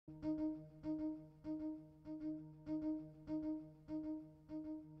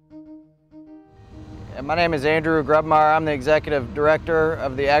My name is Andrew Grobmyer. I'm the Executive Director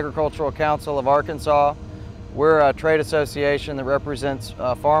of the Agricultural Council of Arkansas. We're a trade association that represents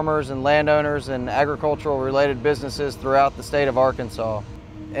farmers and landowners and agricultural related businesses throughout the state of Arkansas.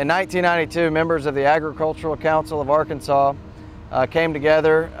 In 1992, members of the Agricultural Council of Arkansas came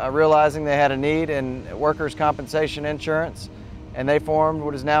together realizing they had a need in workers' compensation insurance, and they formed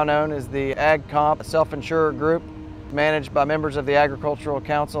what is now known as the Ag Comp Self-Insurer Group, managed by members of the Agricultural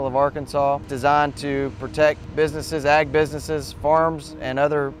Council of Arkansas, designed to protect businesses, ag businesses, farms, and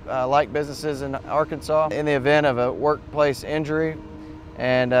other like businesses in Arkansas in the event of a workplace injury.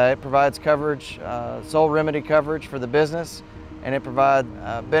 And it provides coverage, sole remedy coverage for the business, and it provides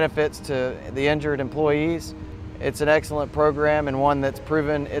benefits to the injured employees. It's an excellent program and one that's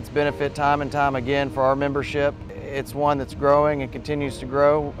proven its benefit time and time again for our membership. It's one that's growing and continues to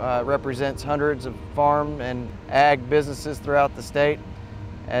grow. It represents hundreds of farm and ag businesses throughout the state,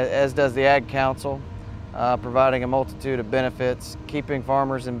 as does the Ag Council, providing a multitude of benefits, keeping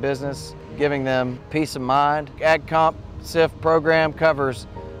farmers in business, giving them peace of mind. Ag Comp SIF program covers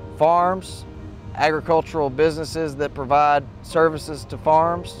farms, agricultural businesses that provide services to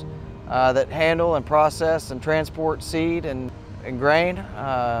farms, that handle and process and transport seed and grain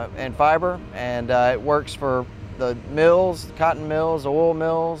and fiber, and it works for the mills, cotton mills, oil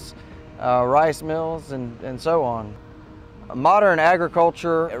mills, rice mills, and so on. Modern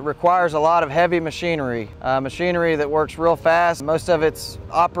agriculture requires a lot of heavy machinery, machinery that works real fast. Most of it's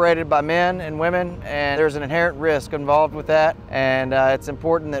operated by men and women, and there's an inherent risk involved with that. And it's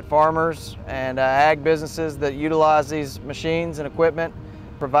important that farmers and ag businesses that utilize these machines and equipment,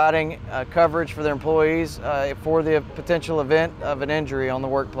 providing coverage for their employees for the potential event of an injury on the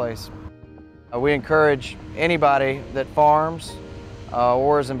workplace. We encourage anybody that farms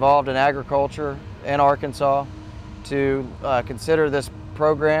or is involved in agriculture in Arkansas to consider this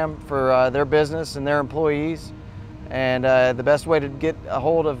program for their business and their employees. And the best way to get a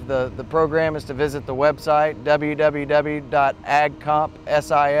hold of the program is to visit the website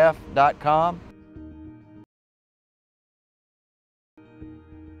www.agcompsif.com.